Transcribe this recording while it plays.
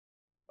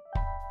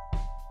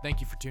Thank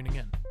you for tuning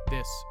in.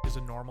 This is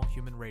a Normal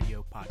Human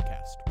Radio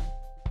podcast.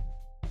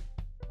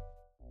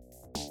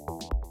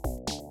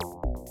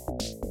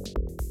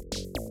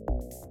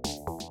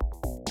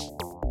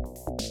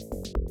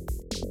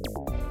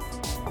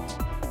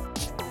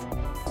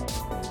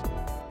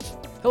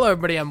 Hello,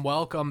 everybody, and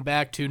welcome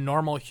back to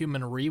Normal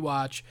Human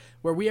Rewatch,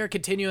 where we are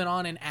continuing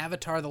on in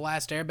Avatar: The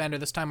Last Airbender.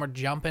 This time we're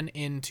jumping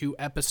into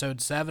Episode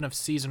 7 of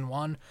Season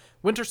 1,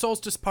 Winter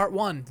Solstice Part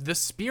 1, The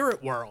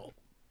Spirit World.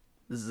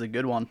 This is a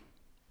good one.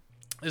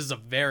 This is a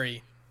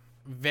very,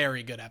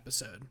 very good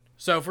episode.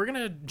 So if we're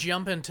going to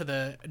jump into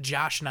the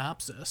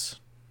Joshnopsis,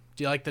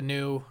 do you like the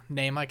new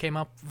name I came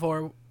up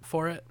for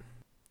it?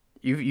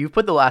 You've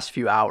put the last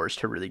few hours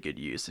to really good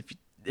use.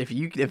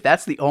 If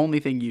that's the only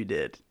thing you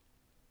did,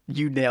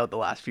 you nailed the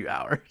last few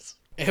hours.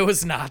 It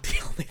was not the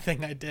only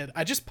thing I did.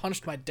 I just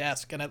punched my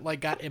desk and it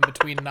got in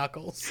between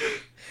knuckles.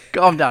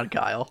 Calm down,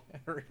 Kyle.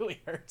 It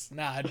really hurts.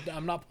 Nah,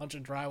 I'm not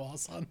punching drywall,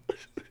 son.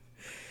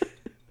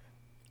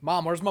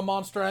 Mom, where's my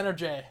Monster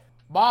Energy?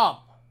 Mom!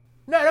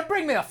 No, don't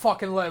bring me a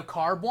fucking low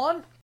carb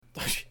one.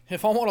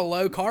 If I want a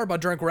low carb, I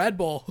drink Red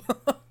Bull.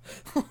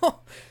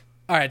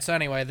 Alright, so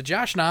anyway, the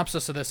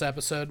Joshnopsis of this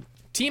episode.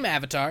 Team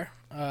Avatar,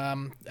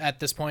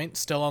 at this point,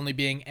 still only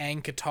being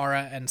Aang,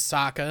 Katara, and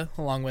Sokka,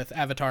 along with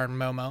Avatar and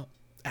Momo.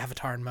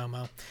 Appa and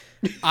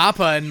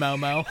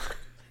Momo.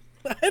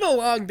 I had a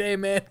long day,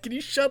 man. Can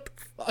you shut the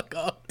fuck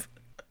up?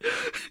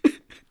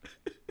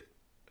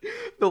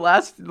 The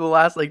last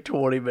like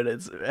 20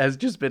 minutes has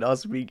just been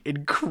us being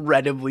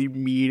incredibly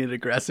mean and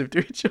aggressive to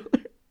each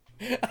other.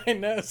 I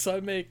know, so I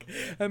make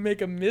a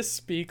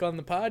misspeak on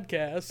the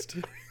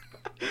podcast.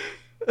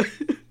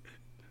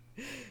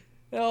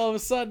 And all of a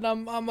sudden,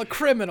 I'm a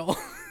criminal.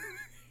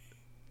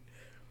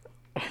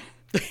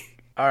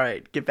 All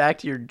right, get back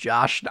to your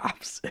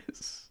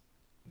Joshnopsis.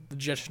 The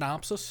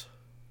Joshnopsis.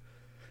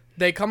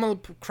 They come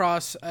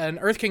across an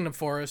Earth Kingdom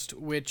forest,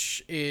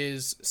 which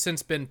is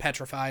since been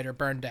petrified or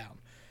burned down.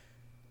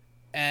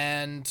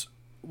 And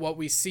what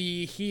we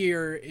see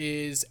here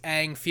is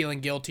Aang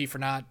feeling guilty for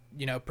not,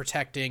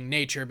 protecting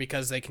nature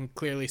because they can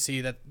clearly see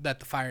that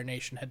the Fire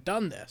Nation had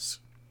done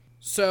this.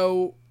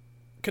 So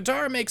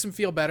Katara makes him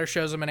feel better,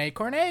 shows him an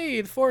acorn.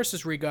 Hey, the forest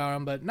is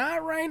regrowing, but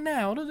not right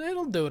now.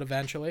 It'll do it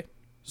eventually.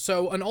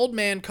 So an old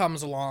man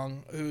comes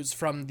along who's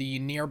from the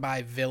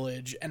nearby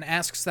village and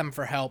asks them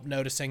for help,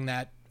 noticing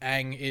that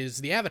Aang is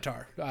the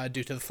Avatar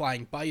due to the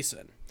flying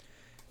bison.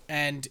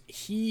 And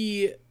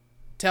he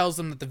tells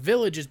them that the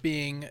village is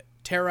being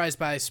terrorized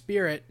by a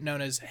spirit known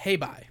as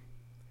Heibai.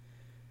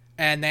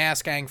 And they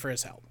ask Aang for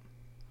his help.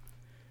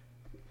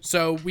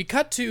 So we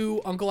cut to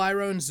Uncle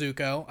Iroh and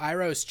Zuko.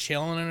 Iroh's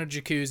chilling in a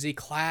jacuzzi.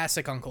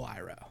 Classic Uncle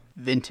Iroh.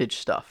 Vintage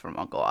stuff from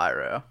Uncle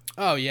Iroh.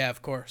 Oh, yeah,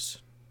 of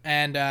course.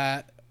 And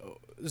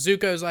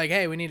Zuko's like,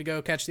 hey, we need to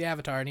go catch the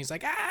Avatar. And he's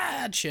like,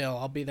 chill.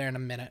 I'll be there in a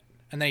minute.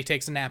 And then he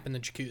takes a nap in the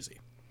jacuzzi.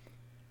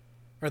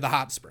 Or the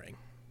hot spring.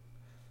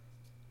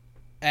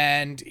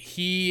 And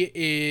he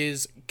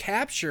is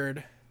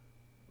captured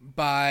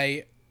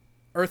by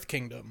Earth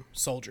Kingdom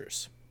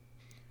soldiers.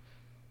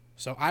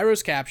 So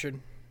Iroh's captured.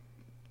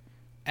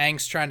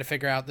 Aang's trying to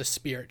figure out this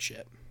spirit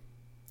shit.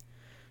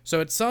 So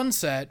at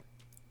sunset,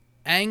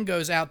 Aang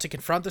goes out to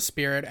confront the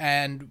spirit,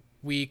 and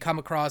we come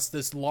across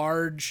this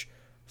large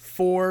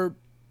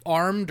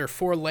four-armed or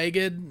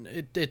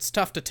four-legged, it's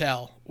tough to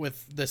tell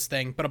with this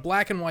thing, but a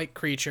black and white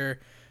creature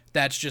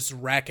that's just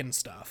wrecking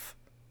stuff.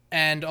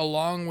 And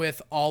along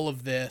with all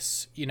of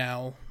this,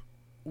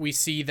 we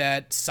see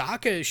that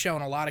Sokka is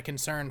showing a lot of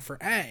concern for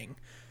Aang.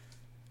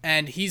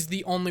 And he's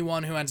the only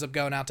one who ends up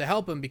going out to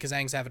help him because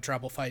Aang's having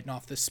trouble fighting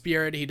off the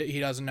spirit. He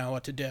doesn't know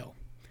what to do.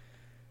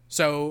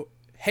 So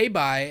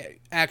Heibai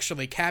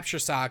actually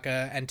captures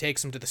Sokka and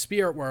takes him to the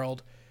spirit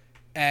world.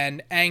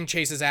 And Aang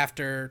chases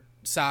after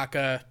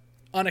Sokka,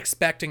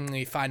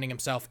 unexpectedly finding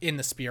himself in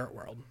the spirit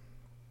world.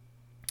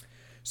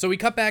 So we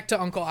cut back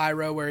to Uncle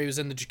Iroh where he was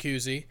in the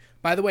jacuzzi.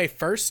 By the way,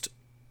 first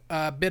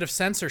bit of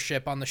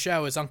censorship on the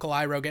show is Uncle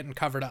Iroh getting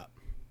covered up.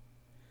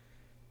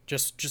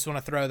 Just want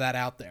to throw that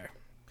out there.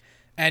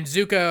 And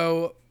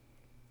Zuko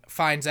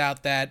finds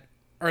out that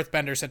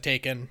Earthbenders had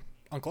taken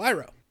Uncle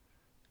Iroh.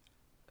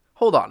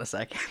 Hold on a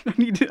second. I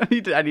need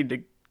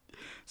to.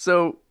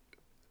 So,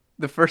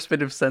 the first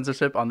bit of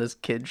censorship on this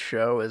kid's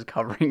show is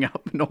covering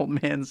up an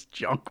old man's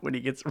junk when he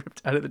gets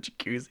ripped out of the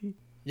jacuzzi?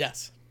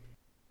 Yes.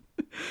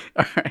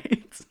 All right.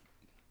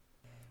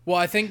 Well,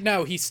 I think,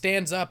 no, he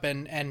stands up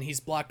and he's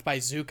blocked by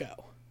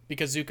Zuko.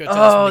 Because Zuko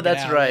tells him to get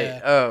that's out. right.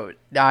 Yeah. Oh,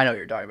 now I know what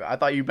you're talking about. I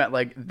thought you meant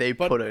like they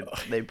put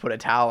a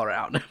towel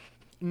around him.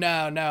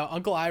 No.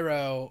 Uncle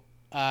Iroh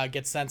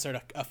gets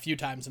censored a few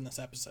times in this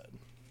episode.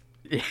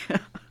 Yeah.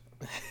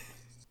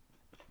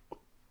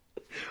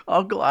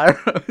 Uncle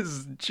Iroh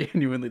is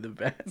genuinely the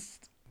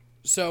best.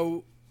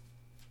 So,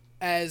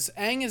 as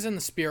Aang is in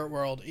the spirit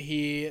world,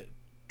 he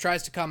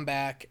tries to come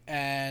back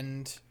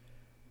and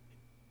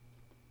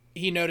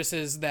he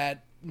notices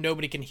that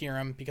nobody can hear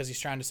him because he's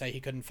trying to say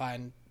he couldn't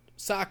find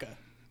Sokka.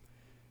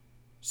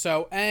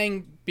 So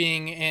Aang,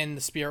 being in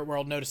the spirit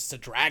world, notices a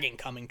dragon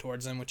coming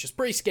towards him, which is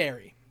pretty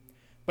scary.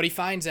 But he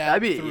finds out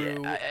I'd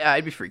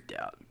be freaked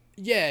out.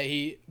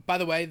 Yeah, by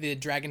the way, the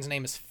dragon's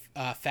name is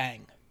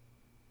Fang.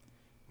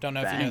 Don't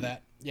know if you know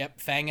that. Yep,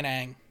 Fang and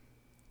Aang.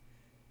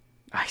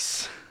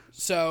 Nice.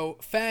 So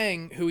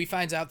Fang, who he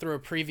finds out through a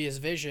previous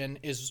vision,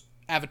 is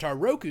Avatar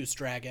Roku's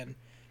dragon,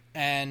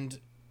 and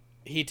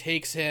he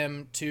takes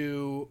him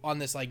on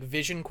this like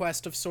vision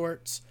quest of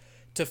sorts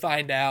to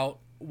find out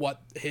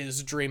what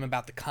his dream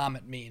about the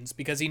comet means,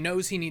 because he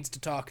knows he needs to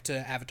talk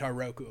to Avatar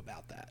Roku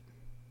about that.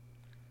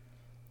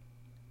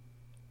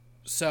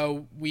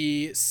 So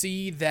we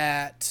see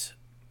that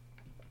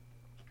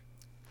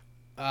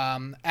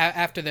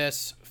after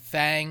this,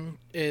 Fang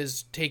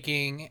is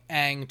taking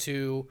Aang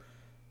to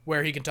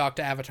where he can talk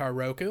to Avatar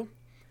Roku,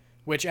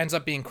 which ends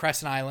up being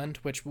Crescent Island,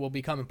 which will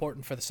become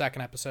important for the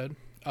second episode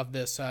of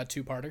this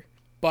two-parter.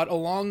 But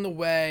along the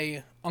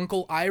way,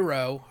 Uncle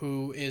Iroh,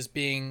 who is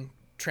being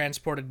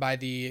transported by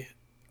the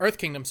Earth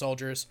Kingdom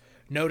soldiers,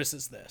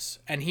 notices this,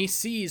 and he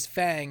sees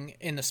Fang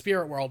in the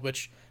spirit world,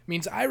 which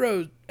means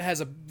Iroh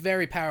has a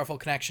very powerful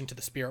connection to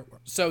the spirit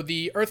world. So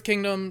the Earth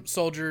Kingdom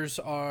soldiers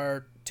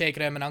are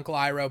taking him, and Uncle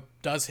Iroh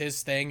does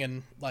his thing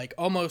and like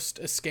almost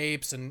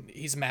escapes, and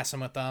he's messing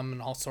with them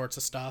and all sorts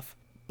of stuff.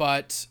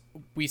 But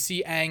we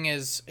see Aang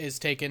is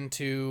taken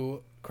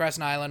to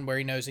Crescent Island, where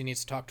he knows he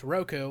needs to talk to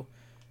Roku.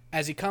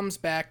 As he comes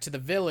back to the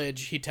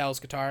village, he tells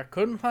Katara,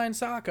 "Couldn't find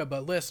Sokka,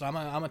 but listen, I'm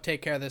gonna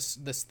take care of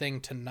this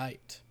thing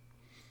tonight."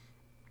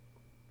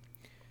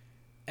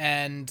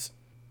 And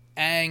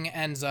Aang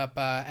ends up,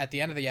 at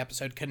the end of the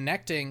episode,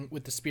 connecting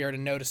with the spirit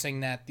and noticing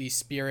that the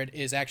spirit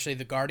is actually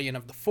the guardian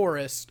of the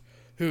forest,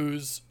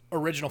 whose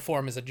original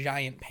form is a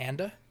giant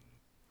panda.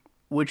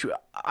 Which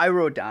I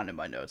wrote down in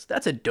my notes.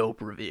 That's a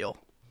dope reveal.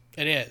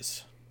 It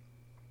is.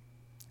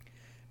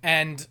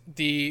 And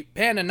the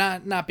panda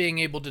not being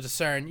able to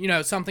discern,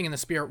 something in the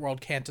spirit world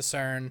can't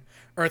discern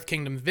Earth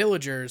Kingdom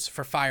villagers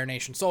for Fire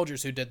Nation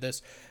soldiers who did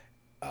this,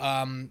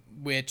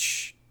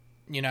 which,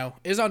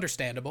 is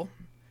understandable.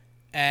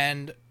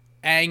 And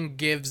Aang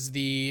gives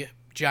the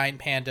giant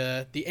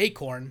panda the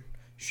acorn,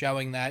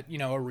 showing that,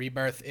 a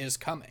rebirth is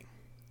coming.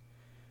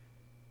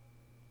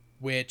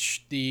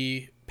 Which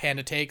the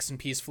panda takes and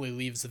peacefully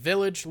leaves the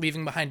village,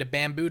 leaving behind a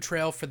bamboo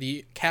trail for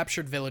the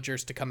captured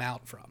villagers to come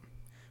out from.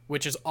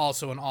 Which is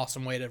also an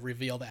awesome way to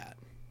reveal that.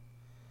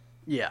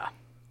 Yeah.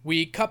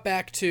 We cut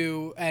back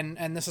to,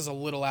 and this is a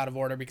little out of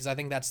order because I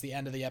think that's the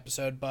end of the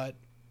episode, but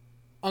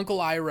Uncle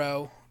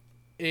Iroh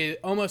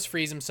almost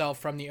frees himself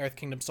from the Earth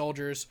Kingdom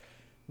soldiers,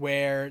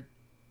 where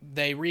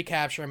they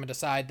recapture him and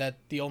decide that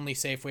the only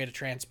safe way to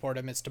transport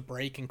him is to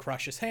break and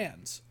crush his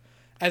hands.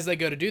 As they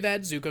go to do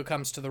that, Zuko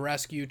comes to the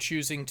rescue,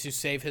 choosing to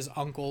save his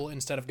uncle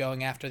instead of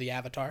going after the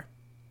Avatar.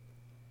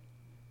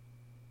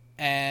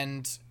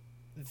 And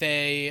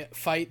they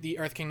fight the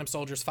Earth Kingdom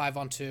soldiers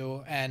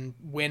 5-on-2 and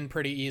win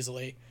pretty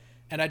easily.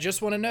 And I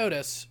just want to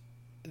notice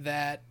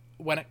that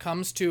when it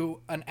comes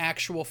to an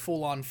actual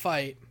full-on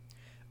fight,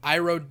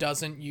 Iroh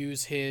doesn't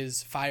use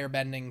his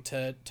firebending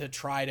to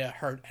try to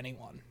hurt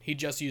anyone. He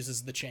just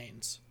uses the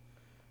chains.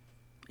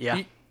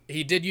 Yeah.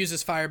 He did use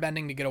his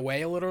firebending to get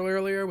away a little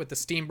earlier with the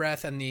steam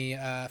breath and the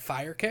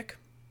fire kick,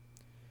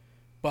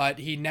 but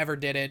he never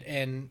did it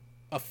in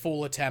a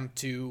full attempt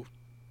to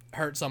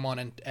hurt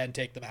someone and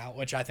take them out,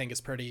 which I think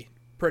is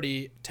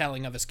pretty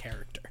telling of his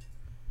character.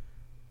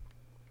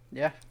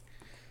 Yeah.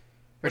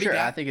 For sure.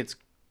 I think it's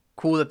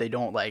cool that they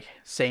don't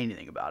say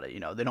anything about it.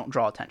 They don't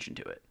draw attention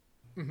to it.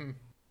 Mm-hmm.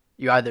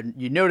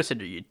 You notice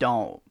it or you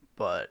don't,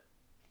 but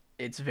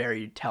it's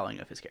very telling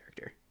of his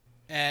character.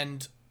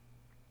 And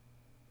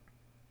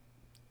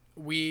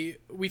we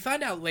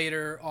find out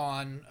later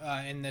on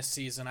in this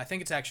season, I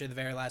think it's actually the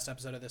very last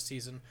episode of this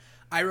season,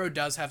 Iroh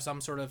does have some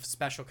sort of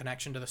special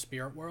connection to the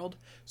spirit world.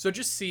 So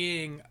just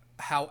seeing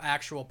how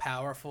actually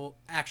powerful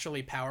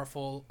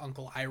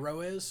Uncle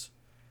Iroh is,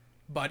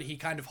 but he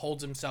kind of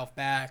holds himself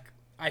back.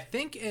 I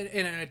think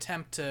in an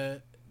attempt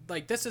to,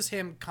 this is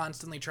him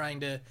constantly trying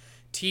to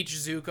teach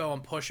Zuko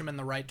and push him in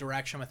the right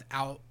direction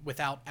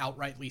without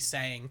outrightly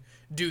saying,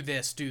 do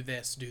this, do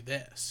this, do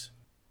this.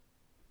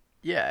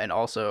 Yeah, and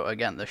also,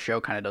 again, the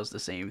show kind of does the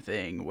same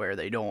thing where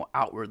they don't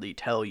outwardly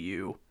tell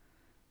you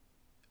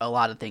a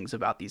lot of things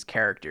about these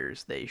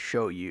characters. They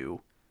show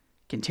you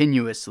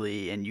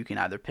continuously, and you can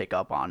either pick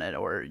up on it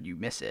or you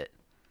miss it.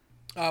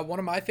 One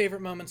of my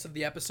favorite moments of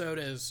the episode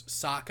is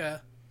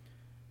Sokka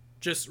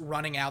just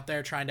running out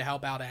there trying to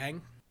help out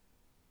Aang.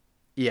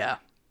 Yeah.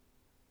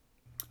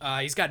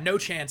 He's got no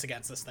chance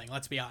against this thing,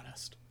 let's be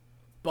honest.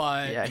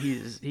 But yeah,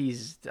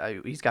 he's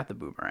got the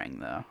boomerang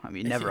though. I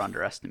mean, never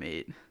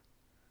underestimate.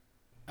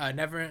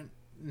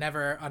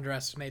 Never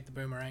underestimate the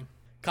boomerang.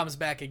 Comes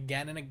back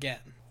again and again.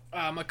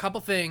 A couple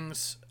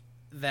things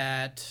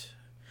that...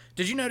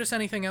 Did you notice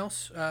anything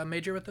else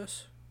major with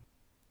this?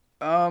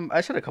 I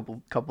just had a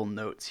couple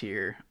notes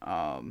here.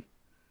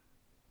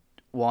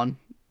 One,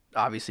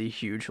 obviously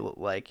huge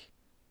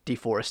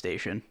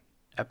deforestation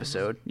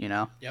episode,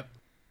 Yep.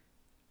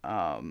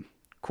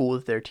 Cool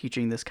that they're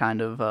teaching this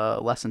kind of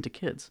lesson to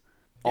kids.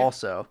 Yeah.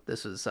 Also,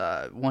 this is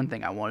one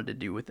thing I wanted to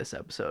do with this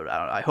episode.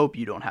 I hope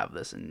you don't have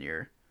this in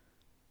your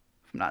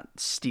I'm not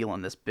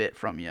stealing this bit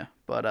from you,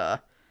 but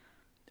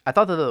I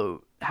thought that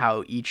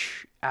how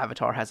each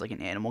avatar has like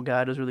an animal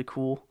guide was really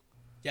cool.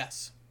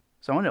 Yes.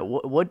 So I want to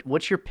know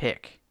what's your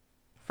pick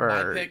for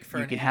My pick for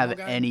you an can animal have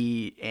guide?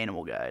 any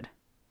animal guide.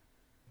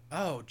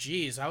 Oh,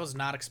 geez, I was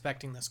not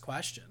expecting this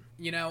question.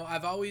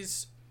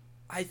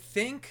 I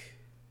think,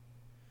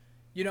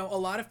 a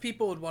lot of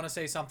people would want to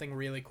say something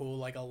really cool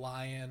like a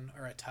lion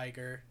or a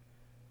tiger.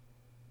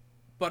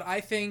 But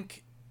I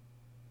think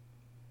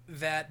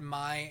that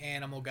my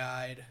animal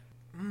guide.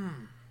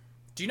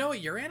 Do you know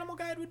what your animal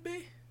guide would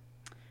be?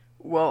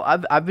 Well,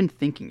 I've been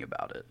thinking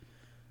about it.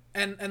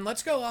 And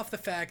let's go off the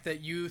fact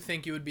that you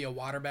think you would be a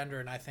waterbender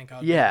and I think I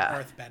would Yeah. be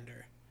an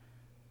earthbender.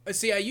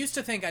 See, I used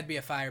to think I'd be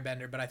a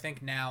firebender, but I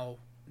think now,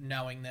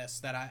 knowing this,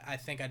 that I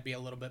think I'd be a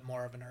little bit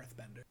more of an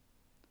earthbender.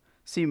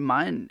 See,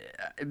 mine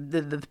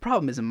the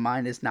problem is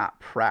mine is not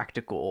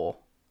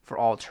practical for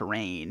all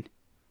terrain.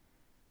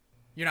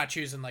 You're not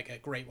choosing like a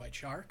great white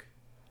shark?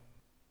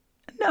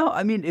 No,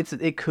 I mean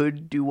it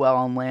could do well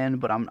on land,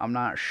 but I'm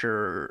not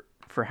sure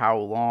for how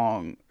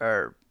long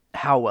or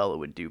how well it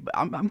would do. But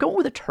I'm going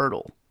with a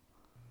turtle,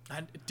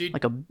 Dude,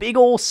 like a big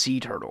old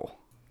sea turtle.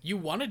 you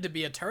wanted to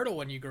be a turtle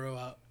when you grew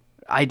up.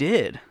 I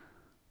did.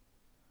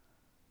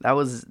 That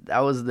was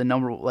the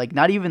number, like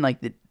not even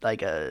like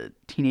a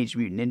Teenage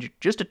Mutant Ninja,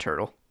 just a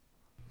turtle.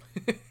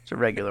 It's a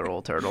regular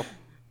old turtle.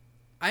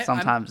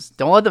 Sometimes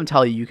don't let them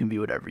tell you can be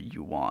whatever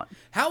you want.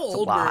 How It's a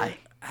old lie.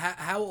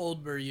 how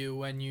old were you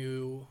when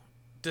you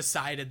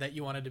decided that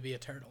you wanted to be a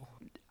turtle?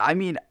 I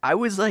mean, I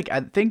was like, I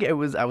think I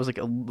was like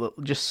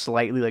just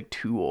slightly like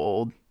too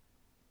old.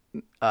 For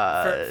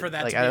that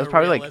like to be I was a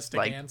probably realistic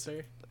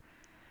answer.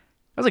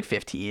 I was like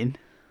 15.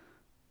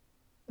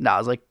 No, I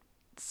was like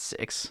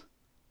 6.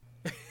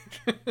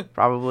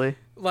 Probably.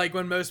 Like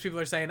when most people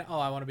are saying, "Oh,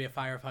 I want to be a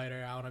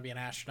firefighter. I want to be an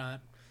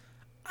astronaut."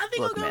 I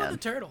think Look, I'll go man. with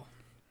a turtle.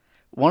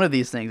 One of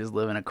these things is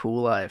living a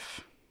cool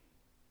life.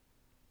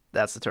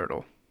 That's the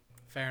turtle.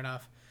 Fair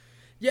enough.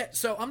 Yeah,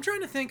 so I'm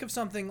trying to think of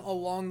something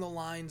along the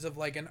lines of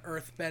like an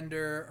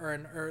earthbender or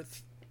an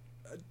earth.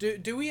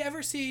 Do we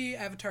ever see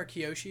Avatar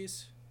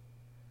Kyoshi's?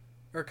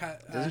 Or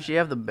Doesn't she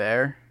have the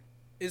bear?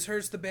 is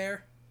hers the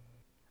bear?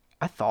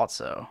 I thought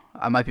so.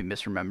 I might be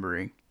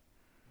misremembering.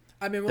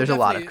 I mean, There's a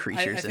lot of definitely-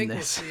 creatures I think in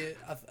this. We'll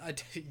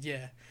see it.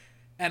 Yeah,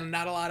 and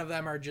not a lot of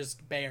them are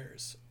just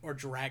bears or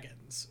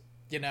dragons.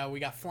 We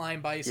got flying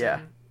bison. Yeah.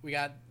 We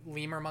got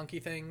lemur monkey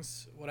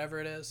things. Whatever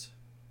it is.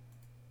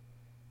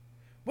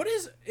 What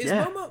is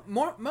Yeah.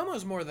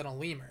 Momo's more than a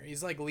lemur.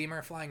 He's like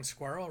lemur flying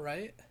squirrel,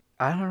 right?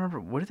 I don't remember.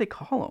 What do they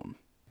call him?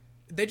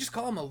 They just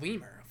call him a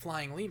lemur, a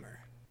flying lemur.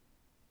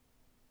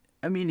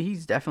 I mean,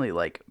 he's definitely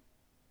like.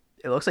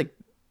 It looks like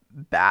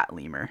bat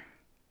lemur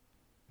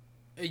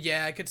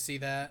Yeah, I could see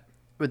that.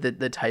 with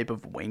the type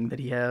of wing that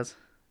he has.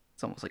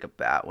 It's almost like a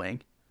bat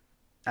wing.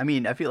 I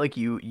mean, I feel like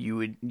you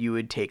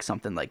would take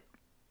something like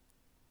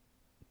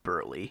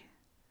burly,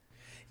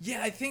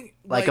 Yeah, I think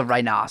like a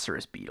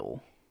rhinoceros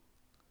beetle.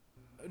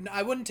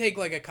 I wouldn't take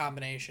like a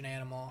combination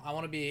animal. I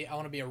want to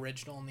be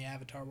original in the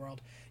Avatar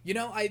world.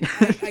 I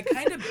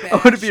kind of I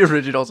want to be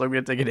original, so I'm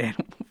gonna take an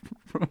animal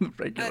from the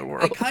regular I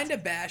world. kind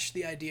of bash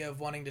the idea of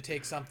wanting to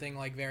take something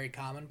like very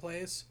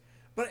commonplace,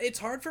 but it's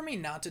hard for me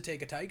not to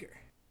take a tiger.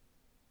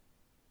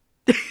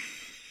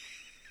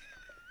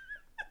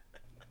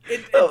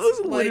 That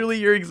was literally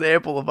your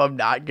example of I'm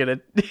not gonna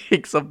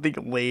take something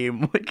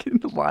lame like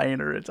a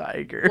lion or a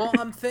tiger. Well,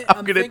 I'm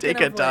gonna thinking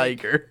take a of, like,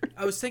 tiger.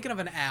 I was thinking of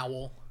an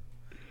owl,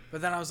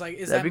 but then I was like,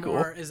 That'd be cool.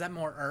 is that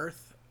more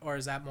earth or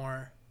is that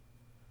more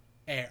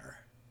air?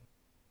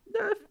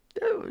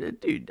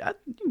 Dude,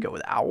 you can go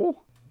with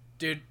owl.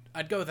 Dude,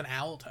 I'd go with an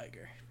owl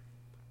tiger.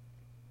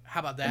 How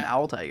about that? An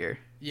owl tiger.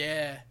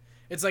 Yeah,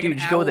 it's like Dude, an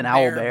just owl go with an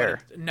owl bear.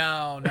 bear.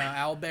 No,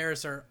 owl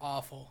bears are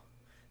awful.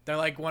 They're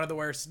like one of the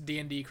worst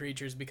D&D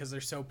creatures because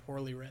they're so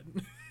poorly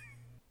written.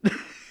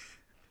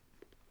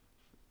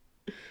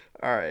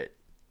 All right,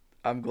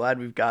 I'm glad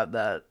we've got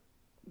that.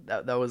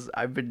 That was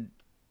I've been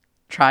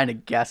trying to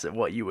guess at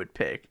what you would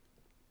pick.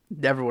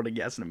 Never would have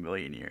guessed in a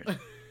million years.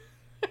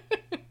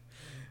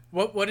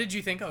 What did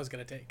you think I was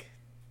gonna take?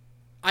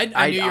 I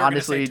knew you were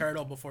honestly gonna say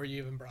turtle before you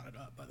even brought it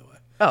up. By the way.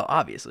 Oh,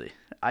 obviously.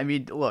 I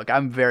mean, look,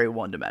 I'm very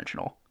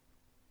one-dimensional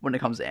when it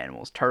comes to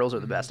animals. Turtles are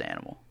the best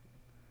animal.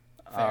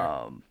 Fair.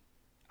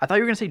 I thought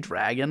you were gonna say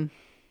dragon.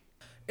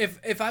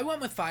 If I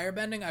went with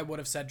firebending, I would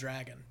have said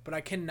dragon, but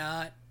I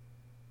cannot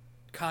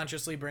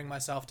consciously bring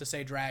myself to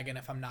say dragon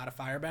if I'm not a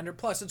firebender.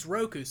 Plus, it's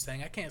Roku's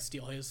thing. I can't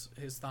steal his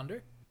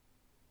thunder.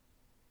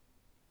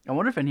 I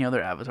wonder if any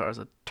other avatar is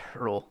a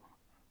turtle.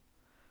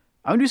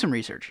 I'm gonna do some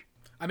research.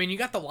 I mean, you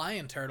got the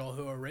lion turtle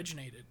who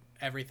originated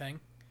everything.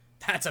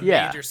 That's a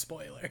Yeah. major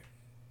spoiler.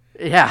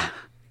 Yeah,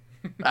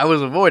 I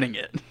was avoiding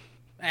it.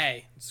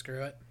 Hey,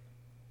 screw it.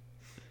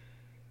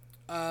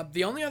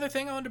 The only other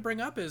thing I wanted to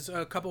bring up is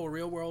a couple of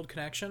real world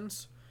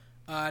connections.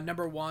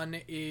 Number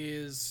one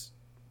is,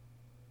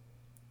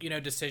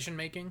 decision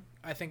making.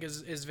 I think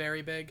is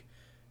very big.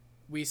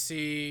 We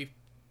see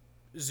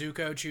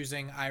Zuko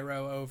choosing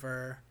Iroh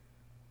over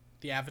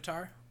the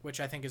Avatar, which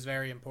I think is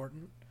very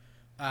important.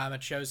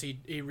 It shows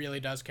he really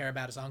does care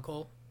about his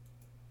uncle.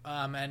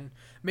 And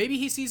maybe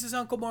he sees his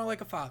uncle more like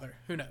a father.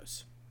 Who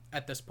knows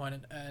at this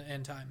point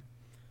in time.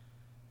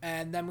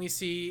 And then we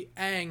see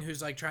Aang,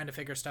 who's like trying to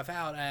figure stuff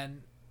out,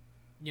 and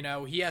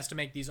he has to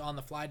make these on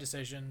the fly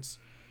decisions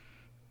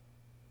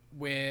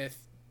with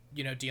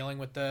dealing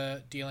with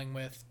the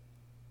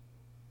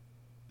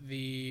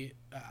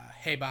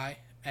Heibai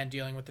and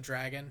dealing with the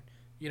dragon.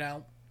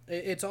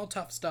 It's all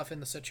tough stuff in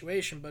the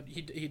situation, but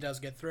he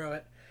does get through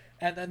it.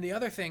 And then the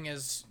other thing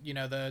is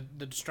the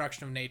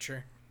destruction of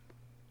nature,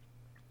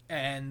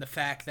 and the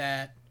fact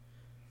that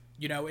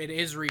it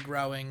is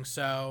regrowing.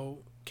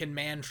 So can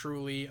man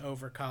truly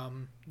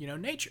overcome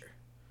nature?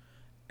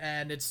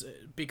 And it's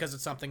because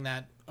it's something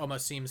that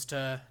almost seems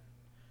to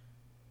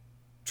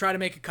try to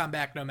make a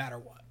comeback no matter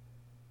what.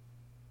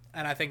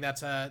 And I think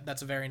that's a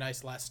very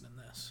nice lesson in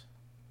this.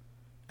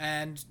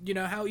 And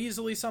how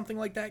easily something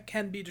like that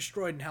can be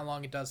destroyed and how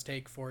long it does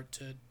take for it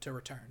to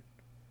return.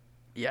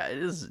 Yeah, it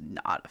is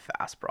not a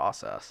fast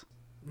process.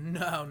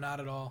 No, not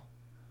at all.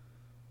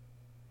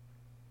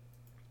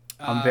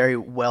 I'm very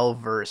well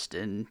versed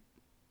in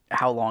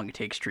how long it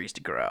takes trees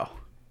to grow.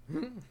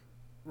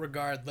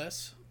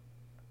 Regardless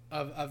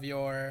of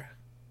your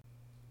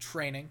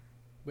training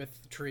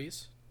with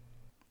trees.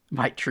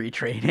 My tree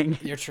training.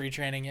 Your tree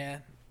training, yeah.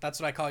 That's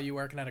what I call you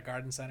working at a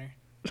garden center.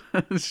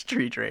 It's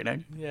tree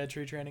training. Yeah,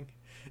 tree training.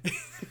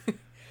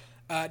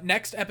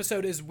 Next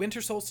episode is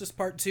Winter Solstice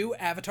Part 2,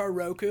 Avatar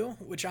Roku,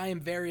 which I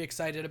am very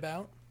excited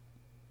about.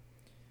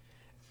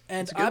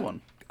 And it's a good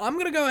one. I'm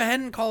going to go ahead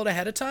and call it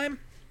ahead of time.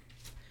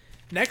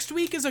 Next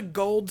week is a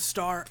gold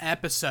star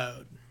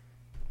episode.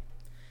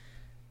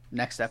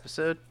 Next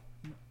episode?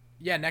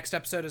 Yeah, next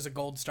episode is a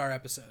gold star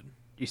episode.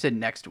 You said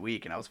next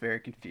week, and I was very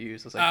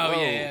confused. I was like,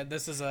 oh, yeah,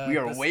 this is a... We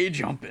are way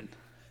jumping.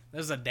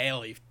 This is a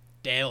daily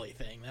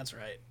thing. That's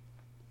right.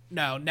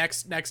 No,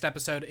 next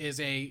episode is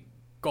a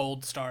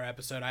gold star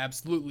episode. I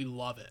absolutely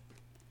love it.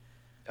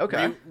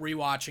 Okay.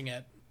 Rewatching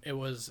it, it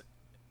was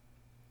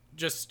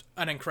just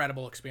an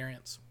incredible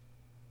experience.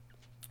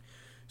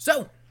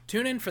 So,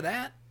 tune in for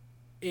that.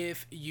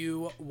 If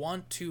you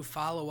want to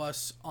follow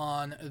us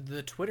on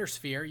the Twitter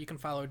sphere, you can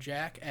follow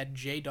Jack at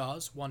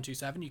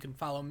jdaws127. You can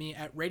follow me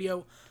at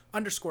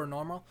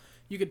radio_normal.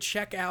 You could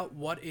check out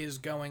what is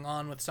going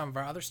on with some of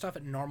our other stuff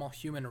at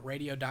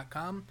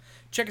normalhumanradio.com.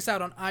 Check us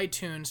out on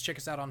iTunes. Check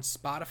us out on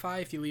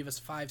Spotify. If you leave us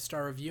a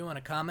 5-star review and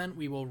a comment,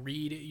 we will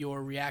read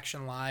your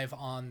reaction live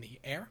on the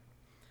air.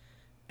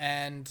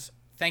 And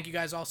thank you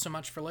guys all so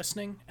much for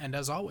listening. And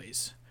as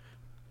always,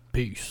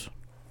 peace.